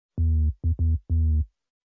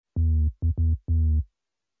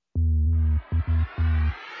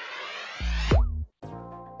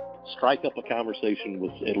strike up a conversation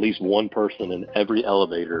with at least one person in every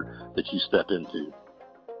elevator that you step into.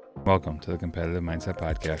 Welcome to the Competitive Mindset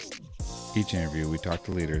Podcast. Each interview, we talk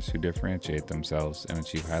to leaders who differentiate themselves and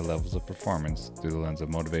achieve high levels of performance through the lens of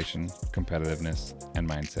motivation, competitiveness, and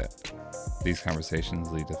mindset. These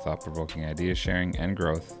conversations lead to thought-provoking idea sharing and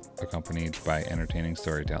growth, accompanied by entertaining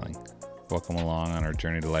storytelling. Welcome along on our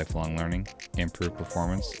journey to lifelong learning, improved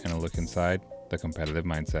performance, and a look inside the competitive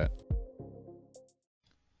mindset.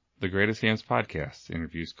 The Greatest Games Podcast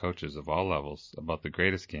interviews coaches of all levels about the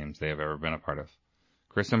greatest games they have ever been a part of.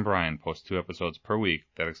 Chris and Brian post 2 episodes per week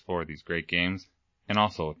that explore these great games and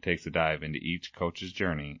also takes a dive into each coach's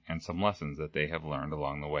journey and some lessons that they have learned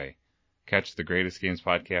along the way. Catch the Greatest Games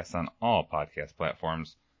Podcast on all podcast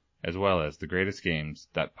platforms, as well as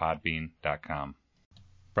thegreatestgames.podbean.com.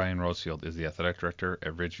 Brian Rosefield is the athletic director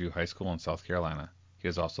at Ridgeview High School in South Carolina. He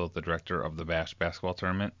is also the director of the Bash basketball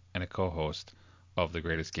tournament and a co-host of the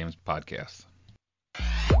Greatest Games Podcast.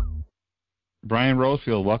 Brian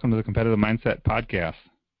Rosefield, welcome to the Competitive Mindset Podcast.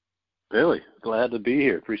 Really glad to be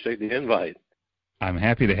here. Appreciate the invite. I'm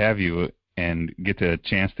happy to have you and get the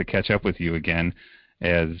chance to catch up with you again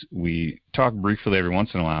as we talk briefly every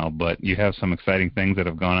once in a while, but you have some exciting things that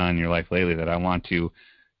have gone on in your life lately that I want to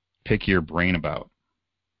pick your brain about.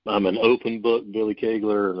 I'm an open book, Billy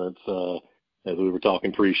Kegler, and it's, as we were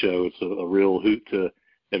talking pre-show, it's a real hoot to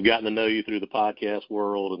have gotten to know you through the podcast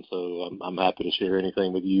world, and so I'm happy to share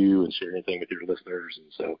anything with you and share anything with your listeners, and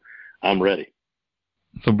so I'm ready.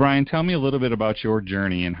 So, Brian, tell me a little bit about your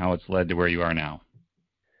journey and how it's led to where you are now.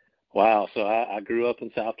 Wow, so I grew up in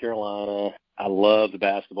South Carolina. I loved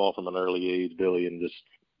basketball from an early age, Billy, and just,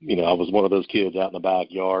 I was one of those kids out in the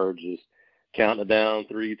backyard just counting it down,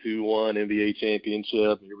 3, 2, 1, NBA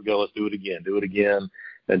championship. Here we go, let's do it again,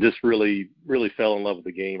 and just really, really fell in love with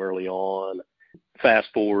the game early on. Fast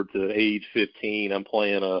forward to age 15, I'm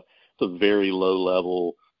playing a very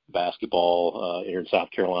low-level basketball here in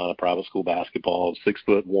South Carolina, private school basketball,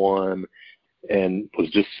 6'1", and was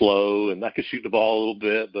just slow, and I could shoot the ball a little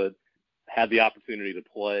bit, but had the opportunity to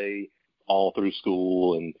play all through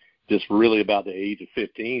school, and just really about the age of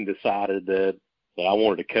 15 decided that I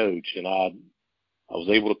wanted to coach, and I was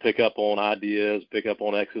able to pick up on ideas, pick up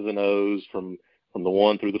on X's and O's from the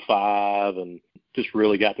 1 through the 5, and just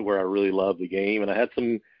really got to where I really loved the game. And I had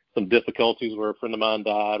some difficulties where a friend of mine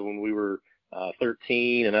died when we were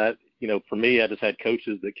 13, and for me, I just had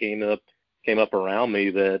coaches that came up around me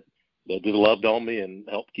that just loved on me and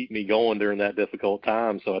helped keep me going during that difficult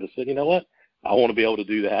time. So I just said, you know what, I want to be able to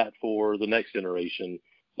do that for the next generation.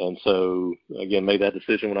 And so, again, made that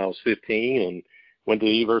decision when I was 15 and went to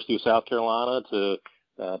the University of South Carolina to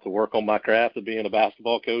work on my craft of being a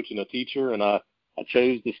basketball coach and a teacher. And I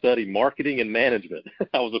chose to study marketing and management.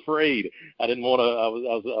 I was afraid. I didn't want to. I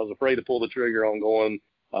was afraid to pull the trigger on going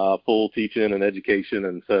full teaching and education.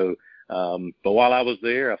 And so, but while I was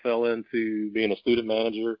there, I fell into being a student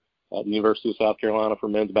manager at the University of South Carolina for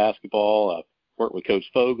men's basketball. I worked with Coach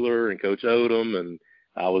Fogler and Coach Odom, and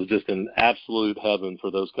I was just in absolute heaven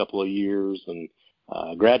for those couple of years. And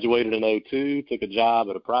graduated in 2002, took a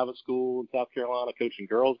job at a private school in South Carolina coaching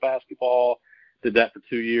girls basketball. Did that for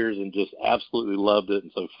 2 years and just absolutely loved it.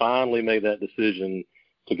 And so finally made that decision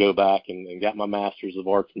to go back and got my master's of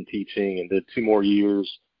arts in teaching and did 2 more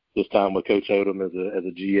years, this time with Coach Odom as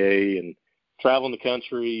a GA, and traveling the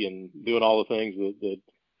country and doing all the things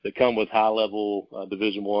that come with high-level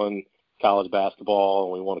Division I college basketball.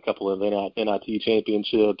 And we won a couple of NIT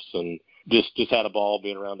championships and just had a ball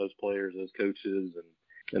being around those players, those coaches.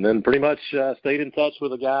 And then pretty much stayed in touch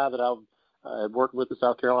with a guy that I had worked with in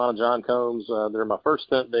South Carolina, John Combs, during my first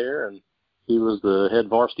stint there, and he was the head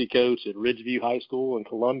varsity coach at Ridgeview High School in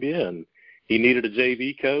Columbia, and he needed a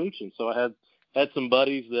JV coach, and so I had some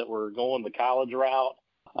buddies that were going the college route.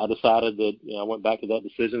 I decided that I went back to that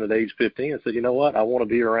decision at age 15 and said, you know what, I want to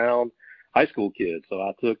be around high school kids. So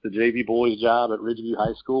I took the JV boys job at Ridgeview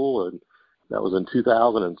High School, and that was in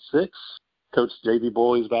 2006. Coached JV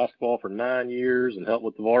boys basketball for 9 years and helped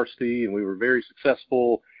with the varsity, and we were very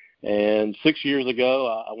successful. And 6 years ago,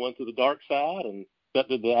 I went to the dark side and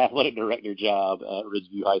accepted the athletic director job at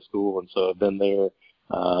Ridgeview High School. And so I've been there.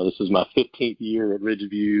 This is my 15th year at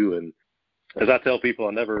Ridgeview. And as I tell people,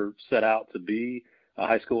 I never set out to be a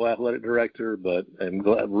high school athletic director, but I'm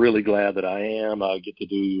really glad that I am. I get to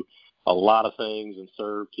do a lot of things and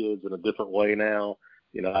serve kids in a different way now.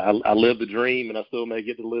 I live the dream, and I still may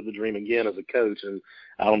get to live the dream again as a coach and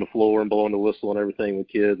out on the floor and blowing the whistle and everything with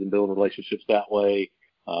kids and building relationships that way.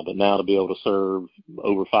 But now to be able to serve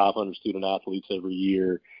over 500 student athletes every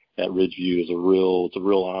year at Ridgeview is a real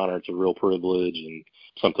honor. It's a real privilege and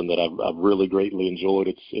something that I've really greatly enjoyed.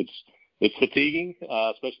 It's it's fatiguing,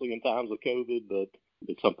 especially in times of COVID, but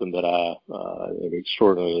it's something that I am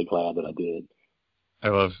extraordinarily glad that I did. I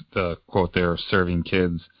love the quote there, serving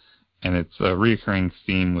kids, and it's a recurring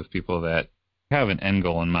theme with people that have an end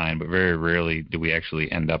goal in mind, but very rarely do we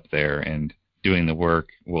actually end up there, and doing the work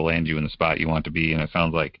will land you in the spot you want to be, and it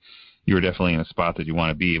sounds like you were definitely in a spot that you want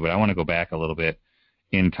to be. But I want to go back a little bit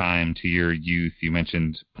in time to your youth. You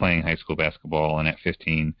mentioned playing high school basketball, and at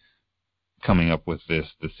 15, coming up with this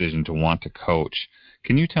decision to want to coach.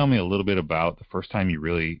 Can you tell me a little bit about the first time you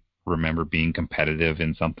really remember being competitive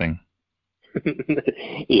in something?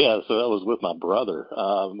 Yeah, so that was with my brother.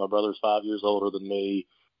 My brother's 5 years older than me.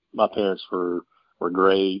 My parents were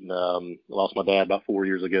great. Lost my dad about 4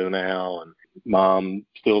 years ago now, and mom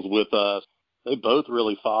still's with us. They both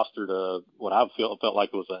really fostered what I felt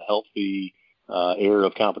like was a healthy era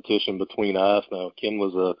of competition between us. Now, Ken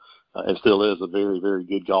was and still is a very, very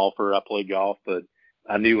good golfer. I played golf, but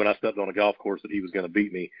I knew when I stepped on a golf course that he was going to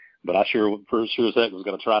beat me. But I for sure as heck was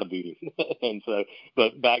going to try to beat him. And so,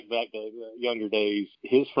 but back to younger days,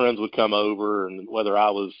 his friends would come over, and whether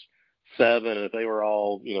I was 7 and if they were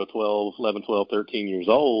all, 11, 12, 13 years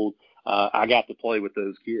old, I got to play with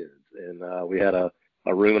those kids. And we had a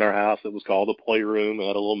room in our house that was called the playroom. It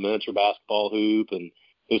had a little miniature basketball hoop, and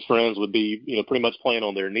his friends would be, pretty much playing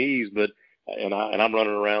on their knees, and I'm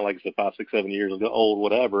running around, like I said, 5, 6, 7 years old,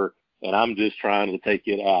 whatever, and I'm just trying to take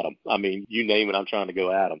it at them. I mean, you name it, I'm trying to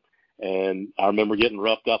go at them. And I remember getting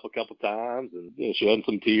roughed up a couple times and shedding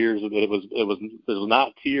some tears. It was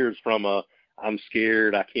not tears from I'm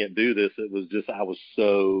scared, I can't do this. It was just I was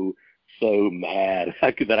so mad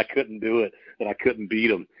that I couldn't do it, that I couldn't beat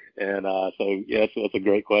them. And so, yeah, that's a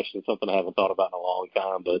great question. It's something I haven't thought about in a long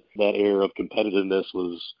time. But that era of competitiveness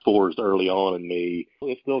was forged early on in me.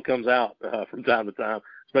 It still comes out from time to time,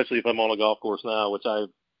 especially if I'm on a golf course now, which I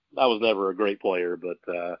was never a great player, but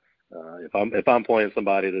if I'm playing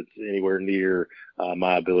somebody that's anywhere near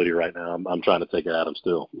my ability right now, I'm trying to take it at them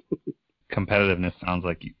still. Competitiveness sounds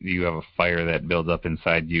like you have a fire that builds up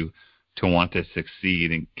inside you to want to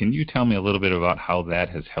succeed. And can you tell me a little bit about how that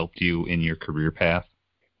has helped you in your career path?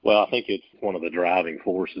 Well, I think it's one of the driving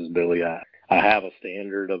forces, Billy. I have a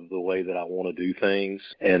standard of the way that I want to do things,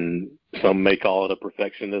 and some may call it a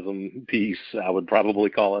perfectionism piece. I would probably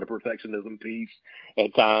call it a perfectionism piece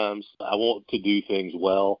at times. I want to do things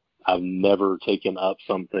well. I've never taken up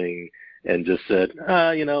something and just said,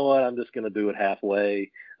 you know what, I'm just going to do it halfway.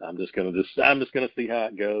 I'm just going to see how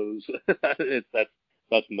it goes.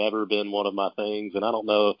 That's never been one of my things, and I don't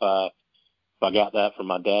know if I got that from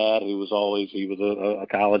my dad, he was a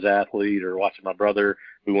college athlete, or watching my brother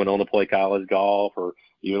who went on to play college golf, or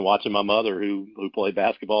even watching my mother who played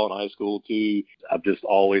basketball in high school too. I've just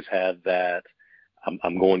always had that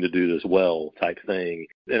I'm going to do this well type thing.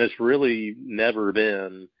 And it's really never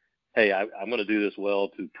been, hey, I'm going to do this well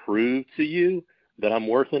to prove to you that I'm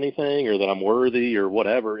worth anything or that I'm worthy or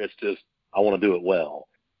whatever. It's just I want to do it well.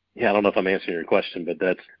 Yeah, I don't know if I'm answering your question, but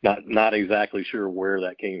that's not exactly sure where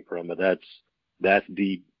that came from, but that's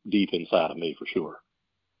deep inside of me for sure.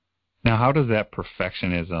 Now, how does that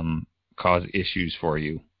perfectionism cause issues for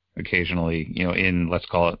you occasionally, let's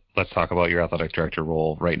talk about your athletic director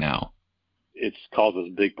role right now? It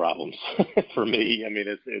causes big problems for me. I mean,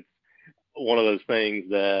 it's one of those things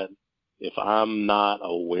that if I'm not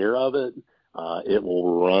aware of it, it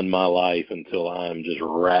will run my life until I'm just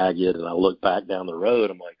ragged, and I look back down the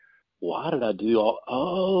road, I'm like, why did I do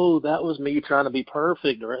that was me trying to be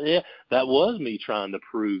perfect, or yeah, that was me trying to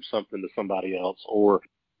prove something to somebody else, or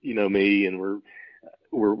me, and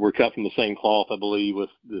we're cut from the same cloth, I believe, with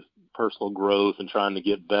this personal growth and trying to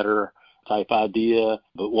get better type idea.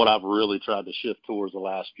 But what I've really tried to shift towards the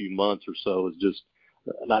last few months or so is just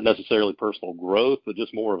not necessarily personal growth, but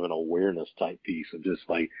just more of an awareness type piece of just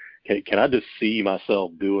like, can I just see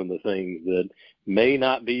myself doing the things that may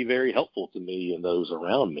not be very helpful to me and those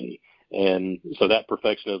around me? And so that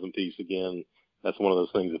perfectionism piece, again, that's one of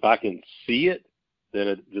those things. If I can see it, then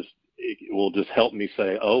it will just help me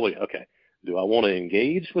say, oh, wait, okay, do I want to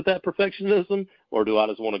engage with that perfectionism, or do I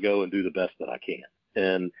just want to go and do the best that I can?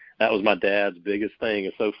 And that was my dad's biggest thing.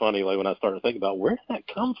 It's so funny, like when I started to think about where did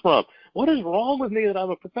that come from? What is wrong with me that I'm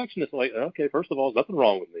a perfectionist? Like, okay, first of all, there's nothing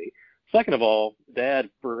wrong with me. Second of all, Dad,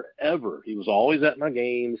 forever, he was always at my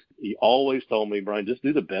games. He always told me, Brian, just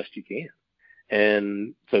do the best you can.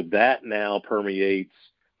 And so that now permeates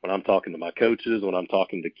when I'm talking to my coaches, when I'm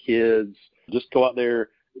talking to kids. Just go out there,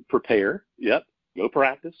 prepare. Yep. Go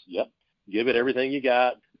practice. Yep. Give it everything you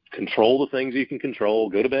got. Control the things you can control.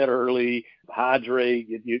 Go to bed early. Hydrate.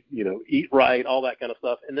 Eat right. All that kind of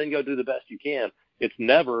stuff. And then go do the best you can. It's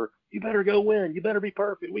never, you better go win. You better be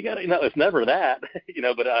perfect. We got to, it's never that,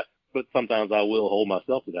 but but sometimes I will hold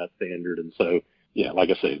myself to that standard. And so, yeah, like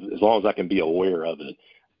I say, as long as I can be aware of it,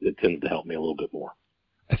 it tends to help me a little bit more.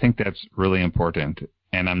 I think that's really important,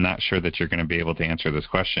 and I'm not sure that you're going to be able to answer this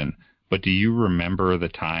question, but do you remember the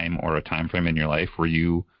time or a time frame in your life where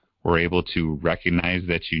you were able to recognize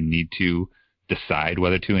that you need to decide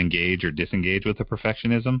whether to engage or disengage with the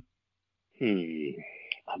perfectionism?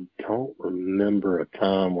 I don't remember a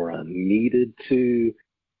time where I needed to.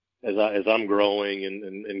 As I'm growing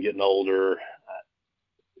and getting older,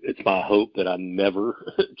 it's my hope that I never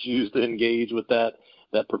choose to engage with that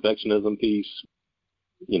perfectionism piece.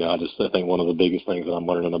 I think one of the biggest things that I'm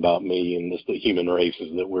learning about me and just the human race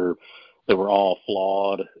is that we're all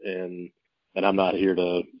flawed, and I'm not here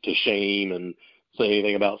to shame and say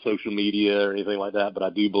anything about social media or anything like that, but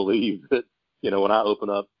I do believe that, when I open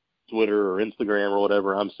up Twitter or Instagram or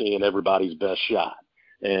whatever, I'm seeing everybody's best shot.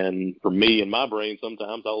 And for me in my brain,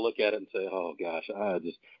 sometimes I'll look at it and say, oh gosh,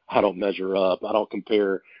 I don't measure up. I don't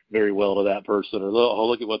compare very well to that person, or oh,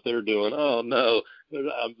 look at what they're doing. Oh no,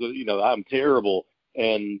 I'm terrible.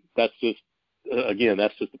 And that's just, again,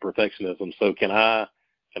 that's just the perfectionism. So can I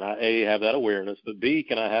A, have that awareness, but B,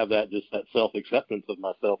 can I have that self-acceptance of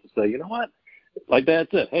myself to say, you know what, like Dad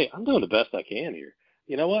said, hey, I'm doing the best I can here.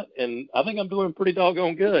 You know what? And I think I'm doing pretty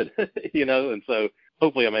doggone good, and so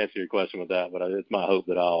hopefully I'm answering your question with that, but it's my hope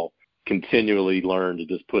that I'll continually learn to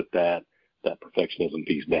just put that perfectionism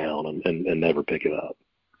piece down and never pick it up.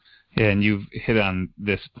 Yeah, and you've hit on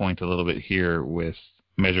this point a little bit here with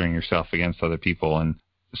measuring yourself against other people, and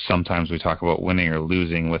sometimes we talk about winning or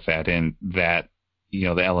losing with that, and that, the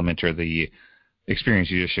element or the experience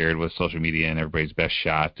you just shared with social media and everybody's best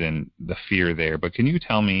shot and the fear there. But can you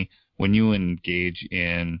tell me, when you engage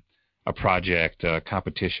in a project, a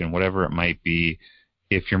competition, whatever it might be,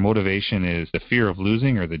 if your motivation is the fear of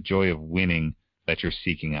losing or the joy of winning that you're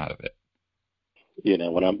seeking out of it?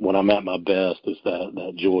 When I'm at my best, it's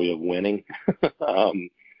that joy of winning.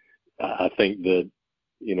 I think that,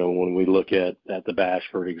 when we look at the Bash,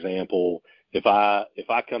 for example, if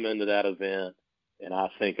I come into that event and I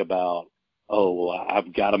think about, oh, well,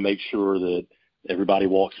 I've got to make sure that everybody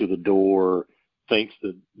walks through the door, thinks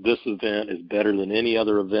that this event is better than any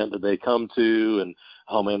other event that they come to, and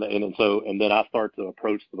oh man, and then I start to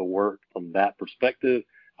approach the work from that perspective.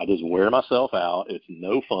 I just wear myself out. It's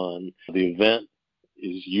no fun. The event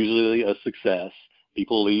is usually a success.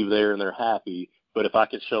 People leave there and they're happy. But if I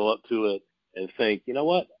could show up to it and think, you know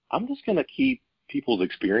what, I'm just going to keep people's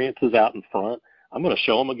experiences out in front. I'm going to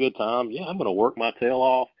show them a good time. Yeah, I'm going to work my tail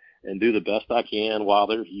off and do the best I can while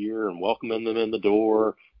they're here and welcoming them in the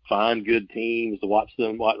door, find good teams to watch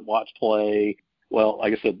play. Well,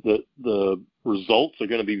 like I said, the results are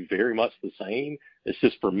going to be very much the same. It's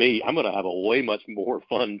just, for me, I'm going to have a way much more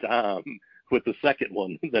fun time with the second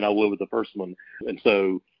one than I would with the first one. And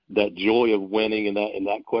so that joy of winning in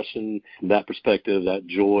that question, that perspective, that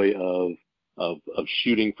joy of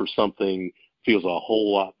shooting for something feels a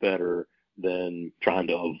whole lot better than trying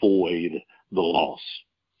to avoid the loss.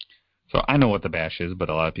 So I know what the Bash is, but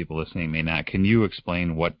a lot of people listening may not. Can you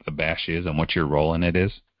explain what the Bash is and what your role in it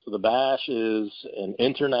is? So the Bash is an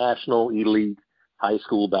international elite high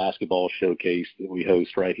school basketball showcase that we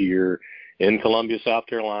host right here in Columbia, South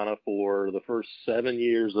Carolina. For the first 7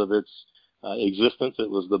 years of its existence, it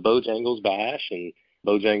was the Bojangles Bash, and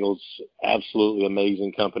Bojangles, absolutely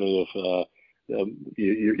amazing company.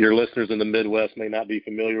 If your listeners in the Midwest may not be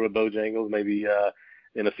familiar with Bojangles, maybe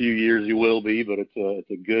in a few years you will be, but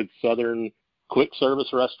it's a good Southern quick service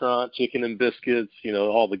restaurant, chicken and biscuits,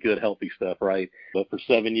 all the good healthy stuff, right? But for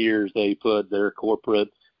 7 years they put their corporate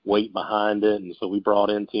weight behind it, and so we brought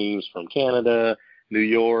in teams from Canada, New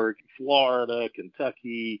York, Florida,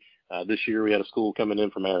 Kentucky. This year we had a school coming in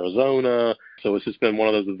from Arizona. So it's just been one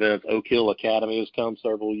of those events. Oak Hill Academy has come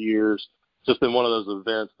several years. It's just been one of those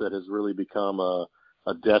events that has really become a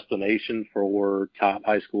destination for top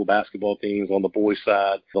high school basketball teams on the boys'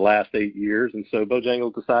 side the last 8 years. And so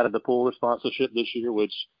Bojangles decided to pull their sponsorship this year,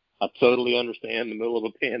 which I totally understand in the middle of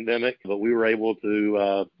a pandemic, but we were able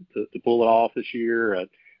to pull it off this year at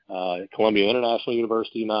Columbia International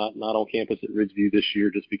University, not on campus at Ridgeview this year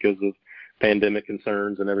just because of pandemic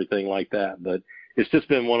concerns and everything like that. But it's just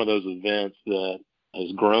been one of those events that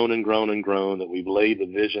has grown and grown and grown, that we've laid the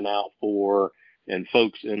vision out for, and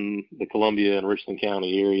folks in the Columbia and Richland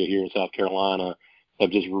County area here in South Carolina have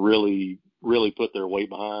just really, really put their weight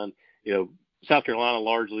behind. South Carolina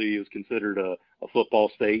largely is considered a football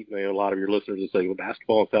state. A lot of your listeners will say, well,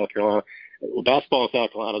 basketball in South Carolina. Well, basketball in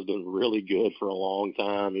South Carolina has been really good for a long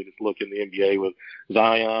time. You just look in the NBA with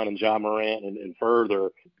Zion and Ja Morant and further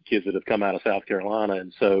kids that have come out of South Carolina.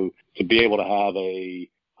 And so to be able to have a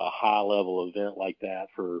high-level event like that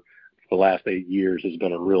for the last 8 years has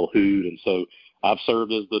been a real hoot. And so I've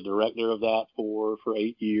served as the director of that for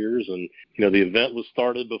 8 years. And, the event was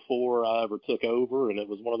started before I ever took over. And it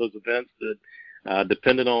was one of those events that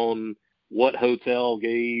depended on what hotel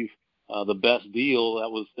gave the best deal.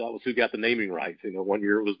 That was who got the naming rights. One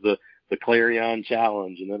year it was the Clarion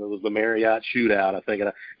Challenge, and then it was the Marriott Shootout. I think,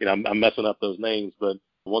 I'm messing up those names, but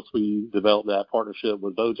once we developed that partnership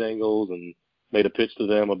with Bojangles and made a pitch to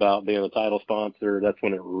them about being a title sponsor, that's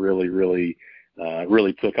when it really, really,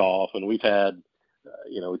 really took off. And we've had,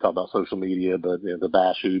 we talk about social media, but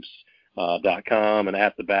the BashHoops.com and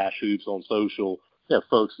at the Bash Hoops on social,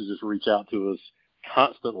 folks who just reach out to us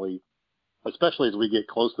constantly, especially as we get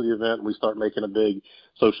close to the event. We start making a big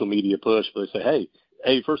social media push. But they say,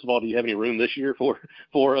 hey, first of all, do you have any room this year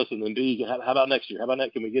for us? And then B, how about next year? How about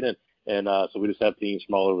that? Can we get in? And so we just have teams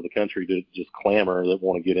from all over the country to just clamor that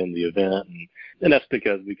want to get in the event. And that's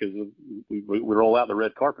because we roll out the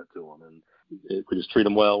red carpet to them. And we just treat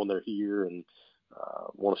them well when they're here and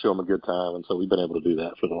want to show them a good time. And so we've been able to do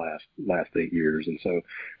that for the last 8 years. And so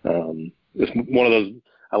it's one of those,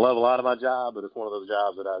 I love a lot of my job, but it's one of those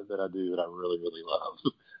jobs that I do that I really, really love.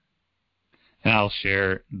 And I'll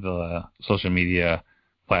share the social media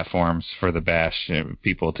platforms for the Bash,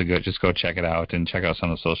 people to go check it out and check out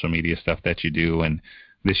some of the social media stuff that you do. And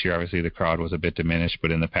this year, obviously, the crowd was a bit diminished,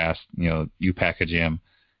 but in the past, you pack a gym,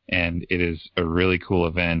 and it is a really cool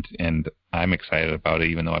event, and I'm excited about it,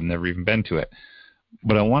 even though I've never even been to it.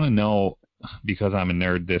 But I want to know, because I'm a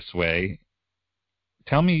nerd this way,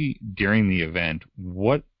 tell me during the event,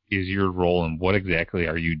 what is your role and what exactly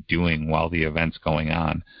are you doing while the event's going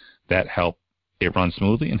on that help it run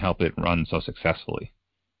smoothly and help it run so successfully?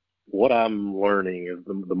 What I'm learning is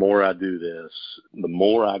the more I do this, the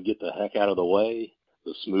more I get the heck out of the way,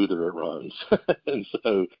 the smoother it runs. And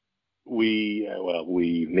so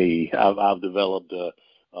I've developed a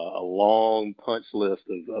long punch list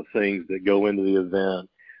of things that go into the event,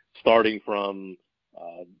 starting from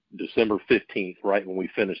December 15th, right when we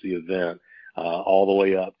finish the event, all the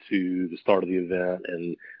way up to the start of the event,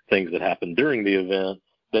 and things that happen during the event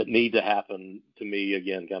that need to happen. To me,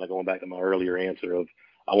 again, kind of going back to my earlier answer of,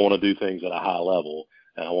 I want to do things at a high level,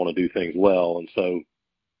 and I want to do things well. And so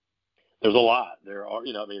there's a lot. There are,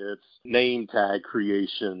 it's name tag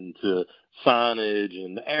creation to signage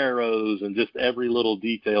and arrows and just every little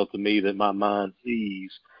detail to me that my mind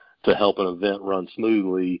sees to help an event run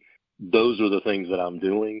smoothly. Those are the things that I'm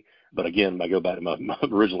doing. But again, I go back to my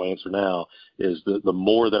original answer now, is the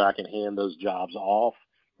more that I can hand those jobs off,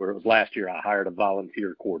 where it was last year, I hired a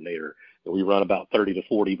volunteer coordinator, and we run about 30 to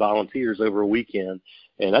 40 volunteers over a weekend.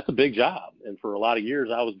 And that's a big job. And for a lot of years,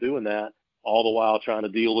 I was doing that all the while trying to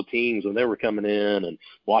deal with teams when they were coming in and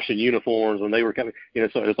washing uniforms when they were coming. So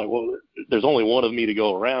it's like, well, there's only one of me to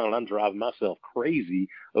go around, and I'm driving myself crazy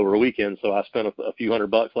over a weekend. So I spent a few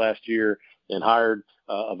 $100 last year and hired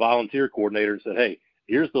a volunteer coordinator and said, hey,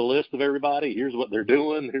 here's the list of everybody. Here's what they're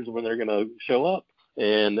doing. Here's when they're going to show up.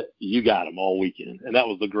 And you got them all weekend. And that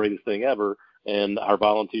was the greatest thing ever. And our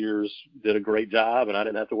volunteers did a great job, and I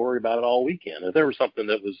didn't have to worry about it all weekend. If there was something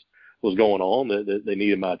that was going on that they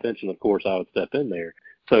needed my attention, of course, I would step in there.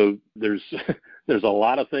 So there's a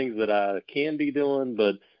lot of things that I can be doing,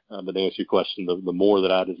 but to answer your question, the more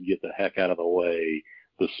that I just get the heck out of the way,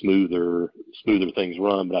 the smoother things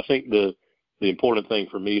run. But I think the important thing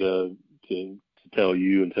for me to tell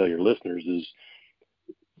you and tell your listeners is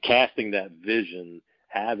casting that vision,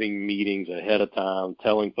 having meetings ahead of time,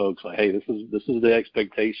 telling folks like, hey, this is the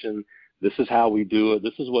expectation. This is how we do it.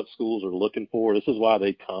 This is what schools are looking for. This is why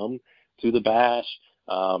they come to the Bash.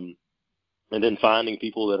 And then finding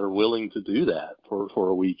people that are willing to do that for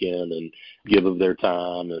a weekend and give of their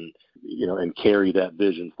time and, and carry that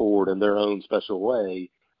vision forward in their own special way.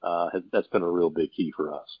 That's been a real big key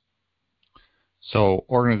for us. So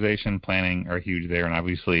organization, planning are huge there, and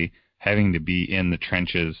obviously having to be in the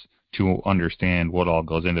trenches to understand what all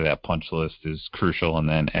goes into that punch list is crucial. And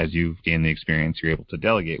then as you've gained the experience, you're able to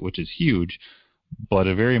delegate, which is huge. But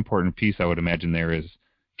a very important piece, I would imagine, there is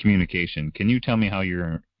communication. Can you tell me how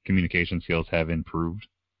your communication skills have improved?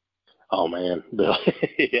 Oh, man.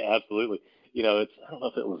 Yeah, absolutely. I don't know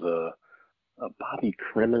if it was a Bobby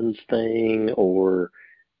Crimmins thing or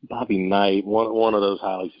Bobby Knight, one of those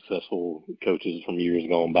highly successful coaches from years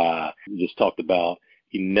gone by, just talked about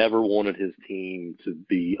he never wanted his team to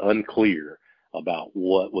be unclear about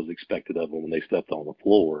what was expected of them when they stepped on the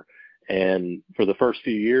floor. And for the first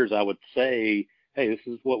few years, I would say, hey, this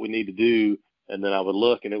is what we need to do. And then I would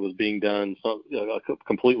look, and it was being done a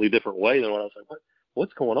completely different way than what I was like,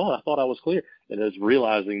 what's going on? I thought I was clear. And I was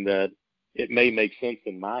realizing that it may make sense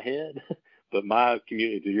in my head, but to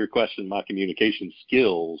your question, my communication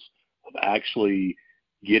skills actually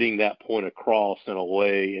getting that point across in a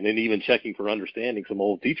way, and then even checking for understanding, some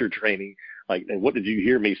old teacher training, like, and what did you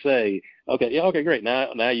hear me say? Okay, yeah, okay, great.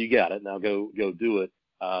 Now you got it. Now go do it.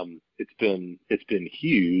 It's been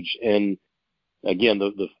huge. And again,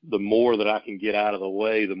 the more that I can get out of the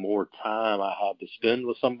way, the more time I have to spend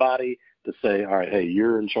with somebody to say, all right, hey,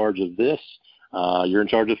 you're in charge of this. You're in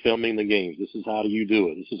charge of filming the games. This is how you do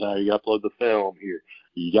it. This is how you upload the film here.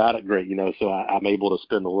 You got it, great. So I'm able to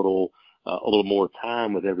spend a little more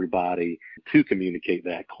time with everybody to communicate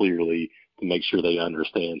that clearly, to make sure they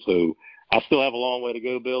understand. So I still have a long way to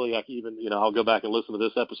go, Billy. I can even, I'll go back and listen to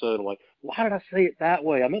this episode. And I'm like, why did I say it that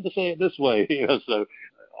way? I meant to say it this way. So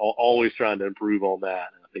always trying to improve on that.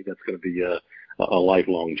 And I think that's going to be a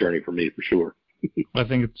lifelong journey for me, for sure. I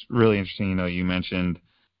think it's really interesting. You mentioned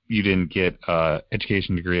you didn't get an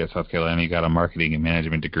education degree at South Carolina. You got a marketing and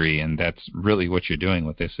management degree, and that's really what you're doing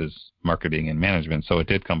with this, is marketing and management. So it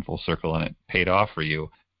did come full circle, and it paid off for you.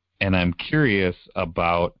 And I'm curious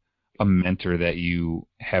about a mentor that you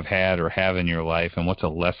have had or have in your life, and what's a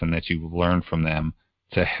lesson that you've learned from them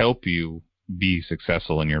to help you be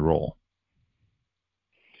successful in your role?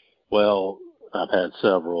 Well, I've had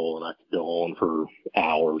several, and I could go on for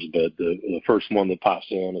hours, but the first one that pops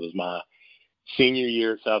in was my senior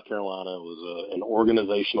year at South Carolina. It was an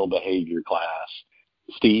organizational behavior class.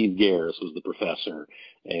 Steve Garris was the professor,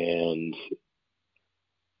 and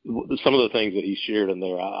some of the things that he shared in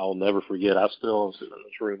there, I'll never forget. I'm sitting in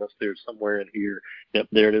this room upstairs somewhere in here. Yep,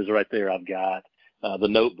 there it is right there. I've got the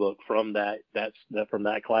notebook from that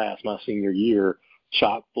class, my senior year,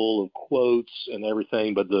 chock full of quotes and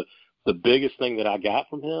everything. But the biggest thing that I got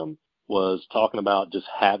from him was talking about just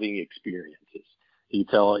having experiences. He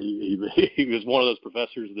was one of those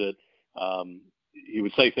professors that he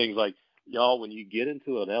would say things like, y'all, when you get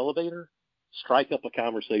into an elevator, strike up a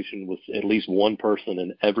conversation with at least one person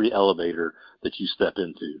in every elevator that you step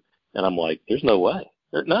into. And I'm like, there's no way.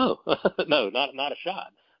 No, not a shot.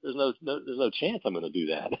 There's no chance I'm going to do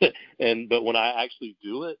that. But when I actually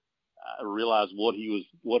do it, I realized what he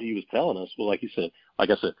was telling us. Well, like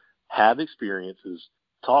I said, have experiences,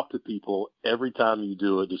 talk to people. Every time you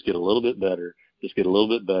do it, just get a little bit better.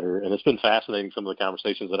 And it's been fascinating, some of the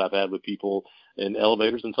conversations that I've had with people in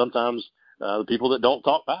elevators, and sometimes the people that don't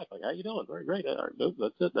talk back, like, how you doing? Very great. All right, no,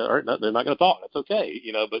 that's it. All right, no, they're not going to talk. That's okay.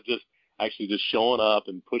 But just actually just showing up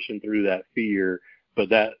and pushing through that fear. But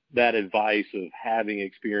that advice of having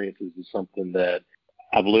experiences is something that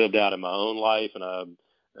I've lived out in my own life, and I'm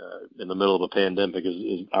in the middle of a pandemic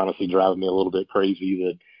is honestly driving me a little bit crazy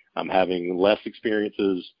that I'm having less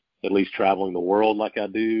experiences, at least traveling the world like I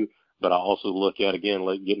do. But I also look at, again,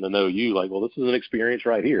 like getting to know you, like, well, this is an experience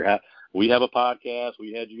right here. We have a podcast.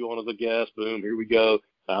 We had you on as a guest. Boom, here we go.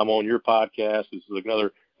 I'm on your podcast. This is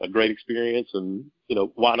a great experience. And,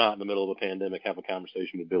 why not in the middle of a pandemic have a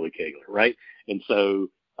conversation with Billy Kegler, right? And so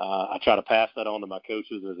I try to pass that on to my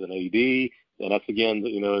coaches as an AD. And that's, again,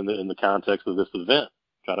 in the context of this event,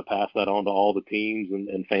 try to pass that on to all the teams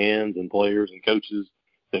and fans and players and coaches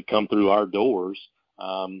that come through our doors.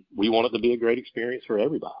 We want it to be a great experience for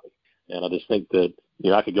everybody. And I just think that,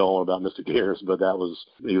 I could go on about Mr. Garris, but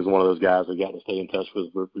he was one of those guys I got to stay in touch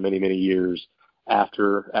with for many, many years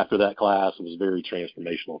after that class. It was very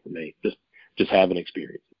transformational for me, just having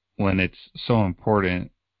experience. When it's so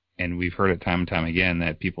important, and we've heard it time and time again,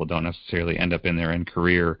 that people don't necessarily end up in their end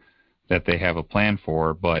career that they have a plan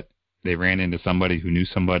for, but they ran into somebody who knew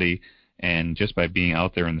somebody, and just by being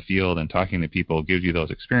out there in the field and talking to people gives you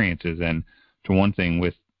those experiences. And to one thing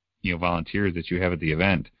with, volunteers that you have at the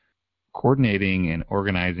event, coordinating and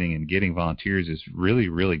organizing and getting volunteers is really,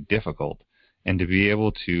 really difficult. And to be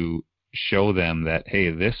able to show them that,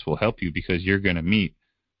 hey, this will help you because you're going to meet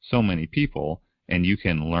so many people and you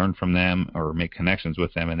can learn from them or make connections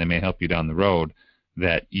with them, and they may help you down the road,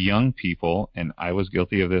 that young people, and I was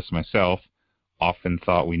guilty of this myself, often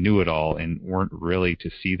thought we knew it all and weren't really to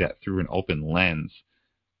see that through an open lens.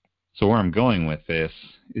 So where I'm going with this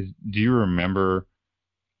is, do you remember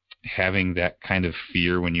having that kind of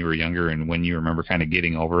fear when you were younger, and when you remember kind of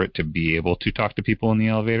getting over it to be able to talk to people in the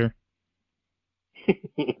elevator?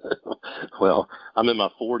 Well, I'm in my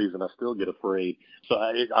 40s and I still get afraid. So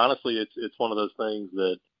honestly, it's one of those things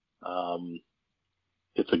that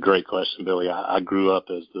it's a great question, Billy. I grew up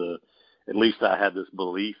at least I had this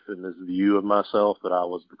belief and this view of myself that I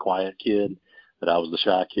was the quiet kid, that I was the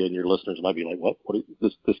shy kid, and your listeners might be like, what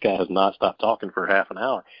this guy has not stopped talking for half an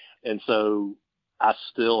hour. And so I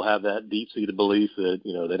still have that deep-seated belief that,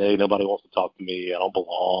 that, hey, nobody wants to talk to me, I don't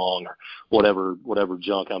belong, or whatever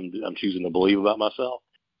junk I'm choosing to believe about myself.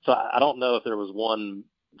 So I don't know if there was one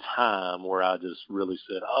time where I just really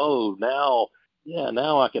said, oh, now yeah,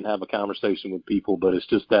 now I can have a conversation with people, but it's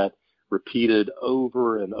just that repeated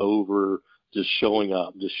over and over, just showing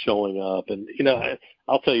up. And,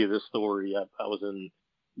 I'll tell you this story. I was in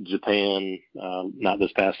Japan, not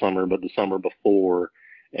this past summer, but the summer before,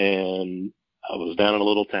 and I was down in a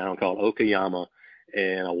little town called Okayama,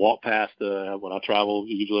 and I walked past, when I travel,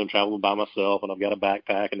 usually I'm traveling by myself, and I've got a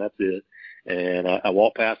backpack, and that's it. And I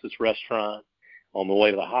walked past this restaurant on the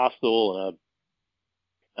way to the hostel, and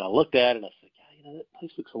I looked at it, and I said, God, that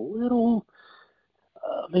place looks a little,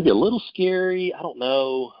 maybe a little scary. I don't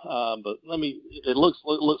know, but it looks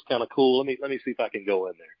kind of cool. Let me see if I can go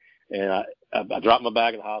in there. And I dropped my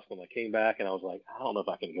bag in the hospital, and I came back, and I was like, I don't know if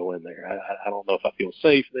I can go in there. I don't know if I feel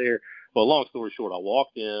safe there. Well, long story short, I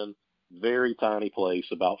walked in, very tiny place.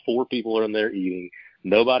 About 4 people are in there eating.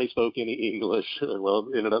 Nobody spoke any English. Well,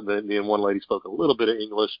 it ended up that me and one lady spoke a little bit of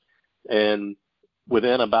English. And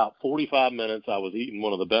within about 45 minutes, I was eating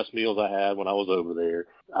one of the best meals I had when I was over there.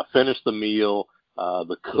 I finished the meal.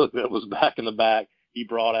 The cook that was back in the back, he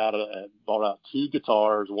brought out 2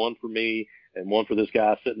 guitars, one for me and one for this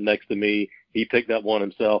guy sitting next to me. He picked up one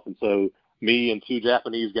himself, and so me and 2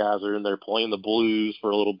 Japanese guys are in there playing the blues for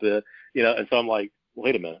a little bit, and so I'm like,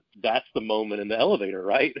 wait a minute, that's the moment in the elevator,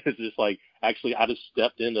 right? It's just like, actually, I just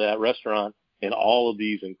stepped into that restaurant, and all of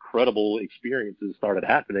these incredible experiences started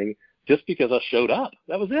happening just because I showed up.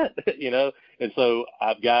 That was it, And so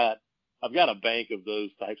I've got a bank of those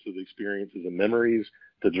types of experiences and memories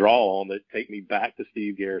to draw on that take me back to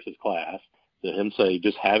Steve Garris's class, to him say,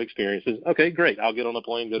 just have experiences. Okay, great. I'll get on a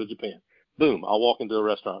plane, go to Japan. Boom. I'll walk into a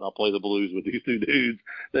restaurant. I'll play the blues with these 2 dudes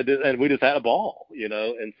and we just had a ball,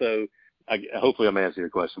 And so hopefully I'm answering your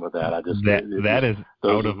question with that. That is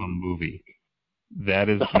out of a movie. That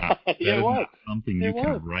is not, not something you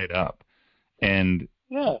can write up. And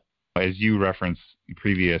as you referenced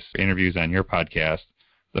previous interviews on your podcast,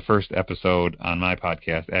 the first episode on my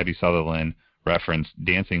podcast, Abby Sutherland referenced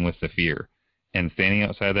Dancing with the Fear. And standing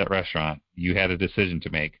outside that restaurant, you had a decision to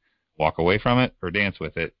make. Walk away from it or dance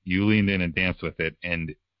with it. You leaned in and danced with it.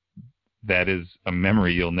 And that is a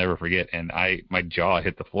memory you'll never forget. And my jaw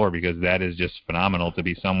hit the floor, because that is just phenomenal to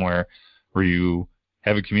be somewhere where you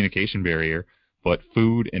have a communication barrier, but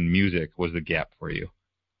food and music was the gap for you.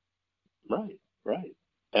 Right.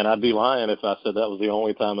 And I'd be lying if I said that was the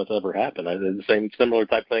only time it's ever happened. The similar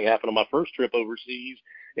type thing happened on my first trip overseas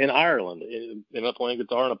in Ireland. Ended up playing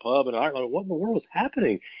guitar in a pub in Ireland. What in the world was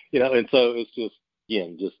happening? And so it's just,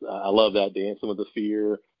 again, I love that Dancing with the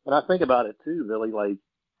Fear. And I think about it too, really, like,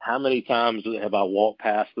 how many times have I walked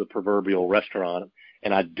past the proverbial restaurant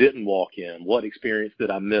and I didn't walk in? What experience did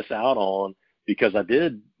I miss out on because I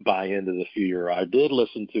did buy into the fear? I did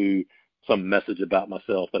listen to some message about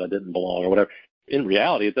myself that I didn't belong or whatever. In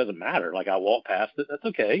reality, it doesn't matter. Like, I walked past it, that's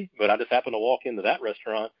okay. But I just happened to walk into that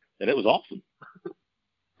restaurant, and it was awesome.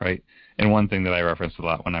 Right. And one thing that I referenced a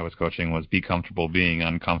lot when I was coaching was be comfortable being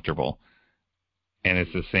uncomfortable. And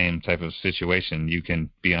it's the same type of situation. You can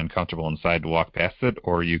be uncomfortable and decide to walk past it,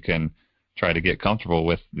 or you can try to get comfortable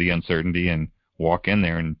with the uncertainty and walk in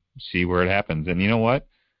there and see where it happens. And you know what?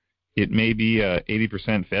 It may be a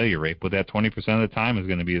 80% failure rate, but that 20% of the time is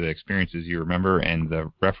going to be the experiences you remember and the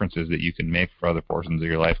references that you can make for other portions of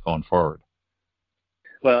your life going forward.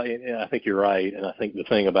 Well, I think you're right. And I think the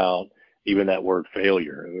thing about even that word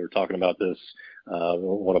failure, we were talking about this,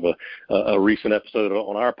 one of a recent episode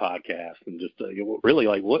on our podcast, and just really,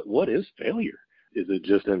 like, what is failure? Is it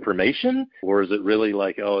just information, or is it really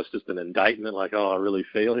like, oh, it's just an indictment, like, oh, I really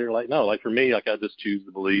failed here? Like, no, like for me, like, I just choose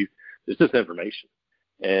to believe it's just information.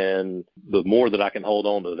 And the more that I can hold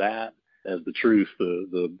on to that as the truth,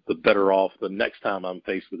 the better off the next time I'm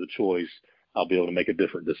faced with a choice, I'll be able to make a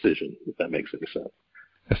different decision, if that makes any sense.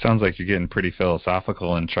 It sounds like you're getting pretty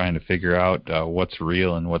philosophical and trying to figure out what's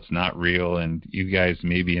real and what's not real, and you guys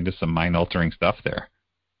may be into some mind-altering stuff there.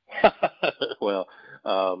 Well,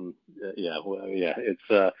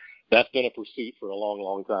 it's that's been a pursuit for a long,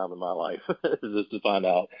 long time in my life, just to find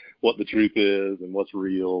out what the truth is and what's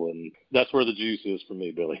real, and that's where the juice is for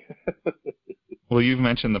me, Billy. Well, you've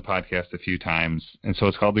mentioned the podcast a few times, and so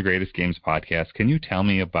it's called the Greatest Games Podcast. Can you tell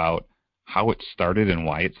me about how it started and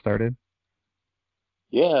why it started?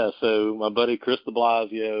 Yeah, so my buddy Chris de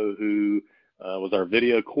Blasio, who was our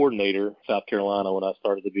video coordinator in South Carolina when I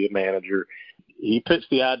started to be a manager, he pitched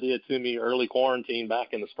the idea to me early quarantine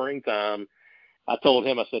back in the springtime. I told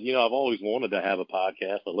him, I said, I've always wanted to have a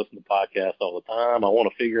podcast. I listen to podcasts all the time. I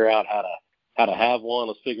want to figure out how to have one.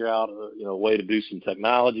 Let's figure out a way to do some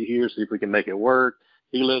technology here, see if we can make it work.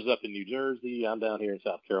 He lives up in New Jersey. I'm down here in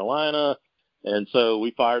South Carolina. And so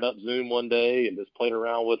we fired up Zoom one day and just played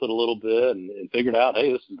around with it a little bit and figured out,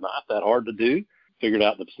 hey, this is not that hard to do. figured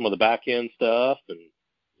out some of the back end stuff. And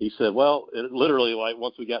he said, well, it literally, like,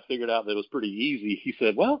 once we got figured out that it was pretty easy, he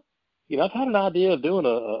said, well, I've had an idea of doing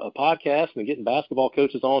a podcast and getting basketball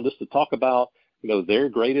coaches on just to talk about, their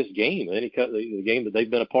greatest game, the game that they've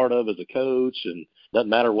been a part of as a coach, and doesn't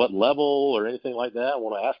matter what level or anything like that. I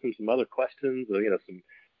want to ask them some other questions, some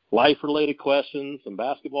life-related questions, some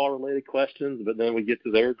basketball-related questions, but then we get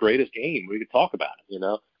to their greatest game. We could talk about it,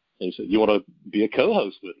 And he said, you want to be a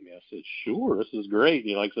co-host with me? I said, sure, this is great.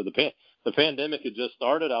 Like I said, the pandemic had just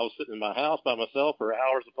started. I was sitting in my house by myself for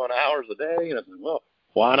hours upon hours a day, and I said, well,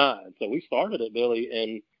 why not? And so we started it, Billy,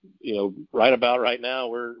 and, right about right now,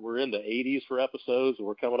 we're in the 80s for episodes, and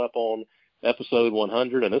we're coming up on episode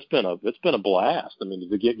 100, and it's been a blast. I mean,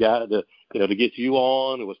 to get you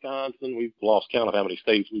on in Wisconsin, we've lost count of how many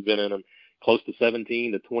states we've been in, close to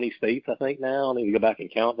 17 to 20 states, I think now. I need to go back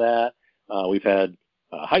and count that. We've had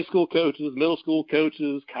high school coaches, middle school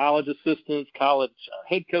coaches, college assistants, college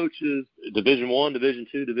head coaches, Division I, Division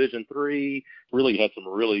II, Division III. Really had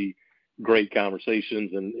some really great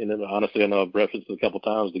conversations, and honestly, I know I've referenced it a couple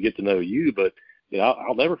times to get to know you, but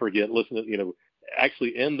I'll never forget listening.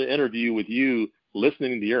 Actually in the interview with you,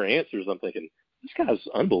 listening to your answers, I'm thinking, this guy's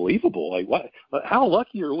unbelievable. Like, what? How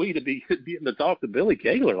lucky are we to be getting to talk to Billy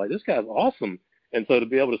Kaegler? Like, this guy's awesome. And so to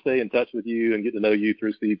be able to stay in touch with you and get to know you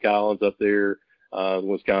through Steve Collins up there in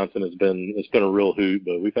Wisconsin it's been a real hoot.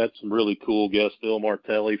 But we've had some really cool guests: Phil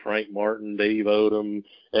Martelli, Frank Martin, Dave Odom,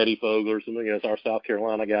 Eddie Fogler, it's our South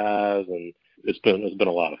Carolina guys, and it's been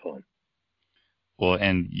a lot of fun. Well,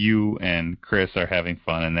 and you and Chris are having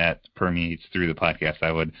fun, and that permeates through the podcast.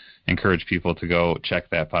 I would encourage people to go check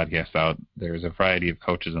that podcast out. There's a variety of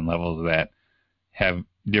coaches and levels that have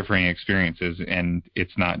differing experiences, and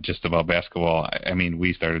it's not just about basketball. I mean,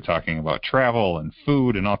 we started talking about travel and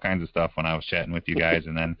food and all kinds of stuff when I was chatting with you guys,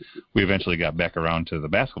 and then we eventually got back around to the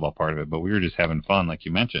basketball part of it, but we were just having fun, like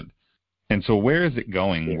you mentioned. And so where is it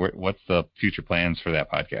going? What's the future plans for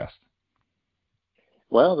that podcast?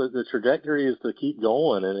 Well, the trajectory is to keep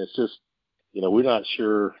going, and it's just, we're not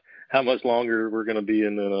sure how much longer we're going to be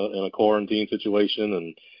in a quarantine situation.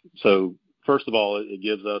 And so, first of all, it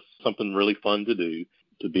gives us something really fun to do,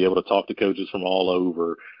 to be able to talk to coaches from all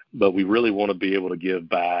over. But we really want to be able to give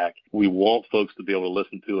back. We want folks to be able to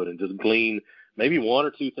listen to it and just glean maybe one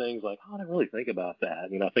or two things like, oh, I didn't really think about that.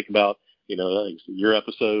 I think about, your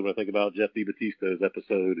episode, when I think about Jeff DiBattisto's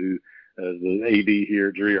episode, who is the AD here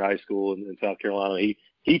at Dreher High School in South Carolina.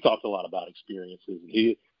 He talked a lot about experiences.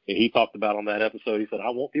 And he talked about on that episode, he said,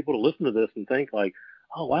 I want people to listen to this and think like,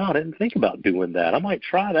 oh, wow, I didn't think about doing that. I might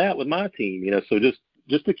try that with my team. So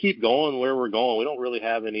just to keep going where we're going. We don't really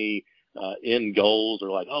have any end goals or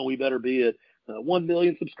like, oh, we better be at 1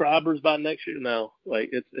 million subscribers by next year. No, like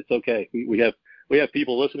it's okay. We have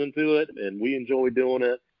people listening to it, and we enjoy doing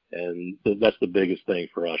it. And that's the biggest thing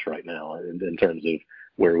for us right now in terms of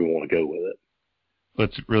where we want to go with it. Well,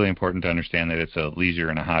 it's really important to understand that it's a leisure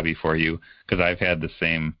and a hobby for you, because I've had the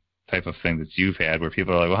same type of thing that you've had, where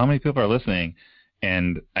people are like, well, how many people are listening?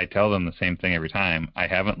 And I tell them the same thing every time. I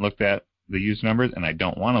haven't looked at the user numbers, and I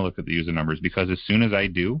don't want to look at the user numbers, because as soon as I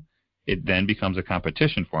do, it then becomes a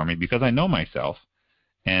competition for me, because I know myself.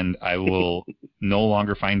 And I will no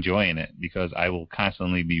longer find joy in it, because I will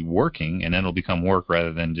constantly be working, and then it'll become work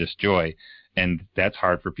rather than just joy. And that's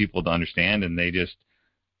hard for people to understand, and they just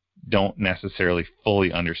don't necessarily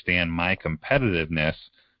fully understand my competitiveness,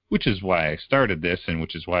 which is why I started this, and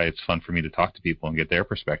which is why it's fun for me to talk to people and get their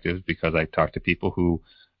perspectives, because I talk to people who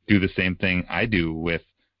do the same thing I do with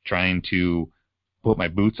trying to put my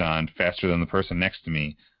boots on faster than the person next to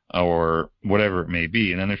me, or whatever it may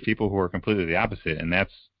be. And then there's people who are completely the opposite, and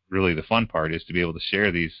that's really the fun part, is to be able to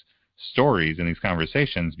share these stories and these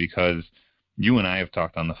conversations, because you and I have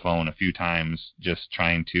talked on the phone a few times, just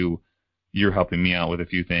trying to, you're helping me out with a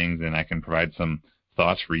few things, and I can provide some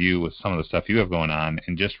thoughts for you with some of the stuff you have going on,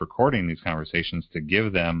 and just recording these conversations to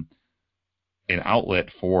give them an outlet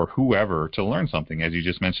for whoever to learn something, as you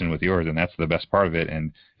just mentioned with yours, and that's the best part of it,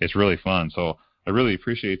 and it's really fun. So I really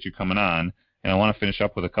appreciate you coming on. And I want to finish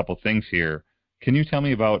up with a couple things here. Can you tell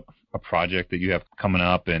me about a project that you have coming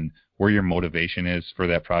up and where your motivation is for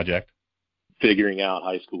that project? Figuring out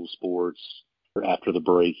high school sports after the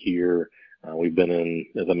break here. We've been in,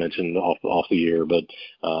 as I mentioned, off the year, but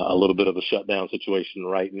a little bit of a shutdown situation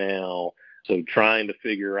right now. So trying to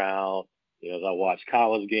figure out, as I watch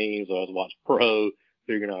college games, as I watch pro,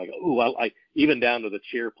 figuring out, like, I even down to the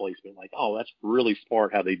chair placement, like, oh, that's really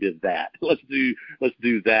smart how they did that. Let's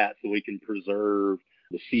do that so we can preserve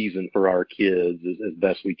the season for our kids as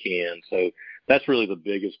best we can. So that's really the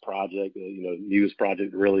biggest project. Newest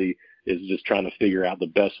project really is just trying to figure out the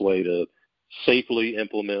best way to safely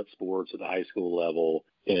implement sports at the high school level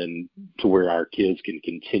and to where our kids can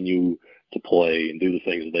continue to play and do the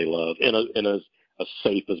things that they love in as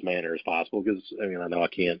safe as manner as possible. Because I mean, I know I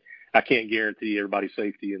can't guarantee everybody's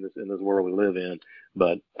safety in this world we live in,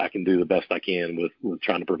 but I can do the best I can with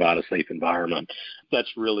trying to provide a safe environment.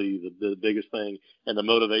 That's really the biggest thing. And the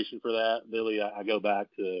motivation for that, Billy, I go back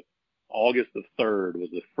to August the 3rd was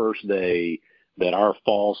the first day that our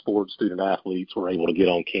fall sports student athletes were able to get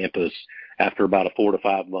on campus after about a 4 to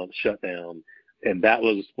 5 month shutdown. And that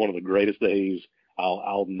was one of the greatest days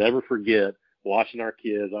I'll never forget, watching our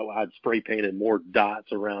kids. I'd spray painted more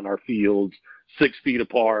dots around our fields, 6 feet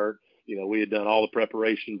apart. You know, we had done all the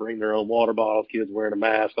preparation, bring their own water bottles, kids wearing a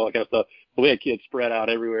mask, all that kind of stuff. But we had kids spread out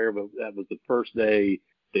everywhere, but that was the first day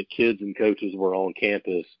that kids and coaches were on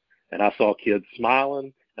campus. And I saw kids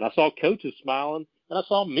smiling, and I saw coaches smiling, and I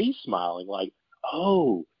saw me smiling like,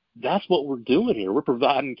 oh, that's what we're doing here. We're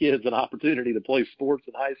providing kids an opportunity to play sports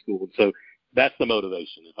in high school. And so that's the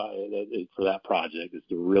motivation for that project, is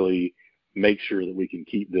to really make sure that we can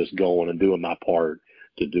keep this going and doing my part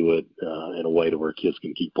to do it in a way to where kids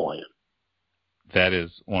can keep playing. That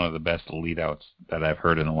is one of the best lead outs that I've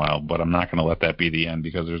heard in a while, but I'm not going to let that be the end,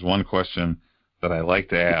 because there's one question that I like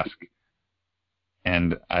to ask.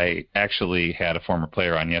 And I actually had a former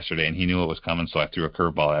player on yesterday, and he knew it was coming, so I threw a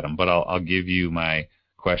curveball at him. But I'll give you my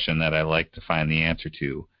question that I like to find the answer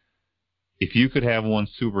to. If you could have one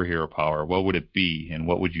superhero power, what would it be, and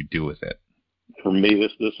what would you do with it? For me,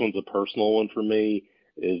 this one's a personal one for me,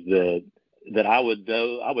 is that I would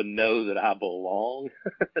know that I belong,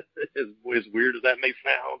 as weird as that may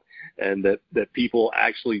sound, and that people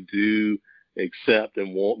actually do accept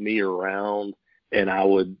and want me around. And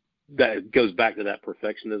that goes back to that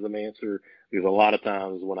perfectionism answer, because a lot of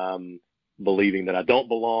times when I'm believing that I don't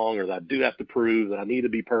belong, or that I do have to prove that I need to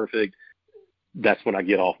be perfect, that's when I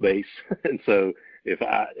get off base. And so if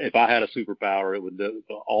I had a superpower, it would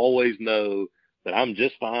always know that I'm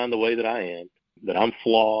just fine the way that I am, that I'm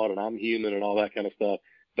flawed and I'm human and all that kind of stuff.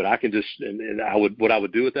 But I can just, what I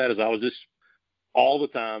would do with that is I would just all the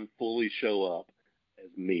time fully show up as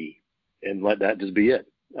me and let that just be it.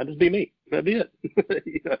 I'd just be me. That'd be it.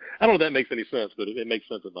 I don't know if that makes any sense, but it makes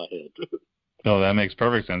sense in my head. No, that makes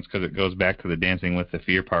perfect sense, because it goes back to the dancing with the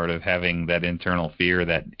fear part of having that internal fear,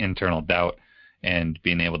 that internal doubt, and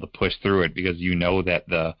being able to push through it, because you know that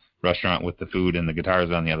the restaurant with the food and the guitar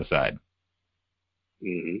is on the other side.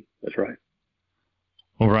 Mm-hmm. That's right.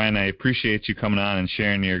 Well, Ryan, I appreciate you coming on and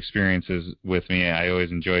sharing your experiences with me. I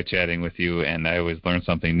always enjoy chatting with you, and I always learn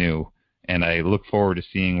something new. And I look forward to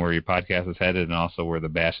seeing where your podcast is headed, and also where the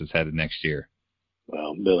Bash is headed next year.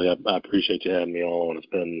 Well, Billy, I appreciate you having me on.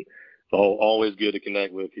 It's always good to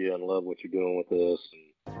connect with you, and love what you're doing with this.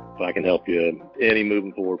 And if I can help you any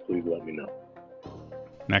moving forward, please let me know.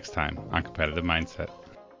 Next time on Competitive Mindset.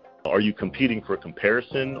 Are you competing for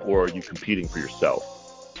comparison, or are you competing for yourself?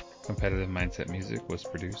 Competitive Mindset music was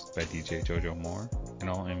produced by DJ Jojo Moore, and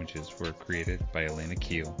all images were created by Elena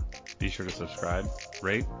Keel. Be sure to subscribe,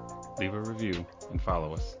 rate, leave a review, and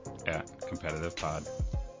follow us at Competitive Pod.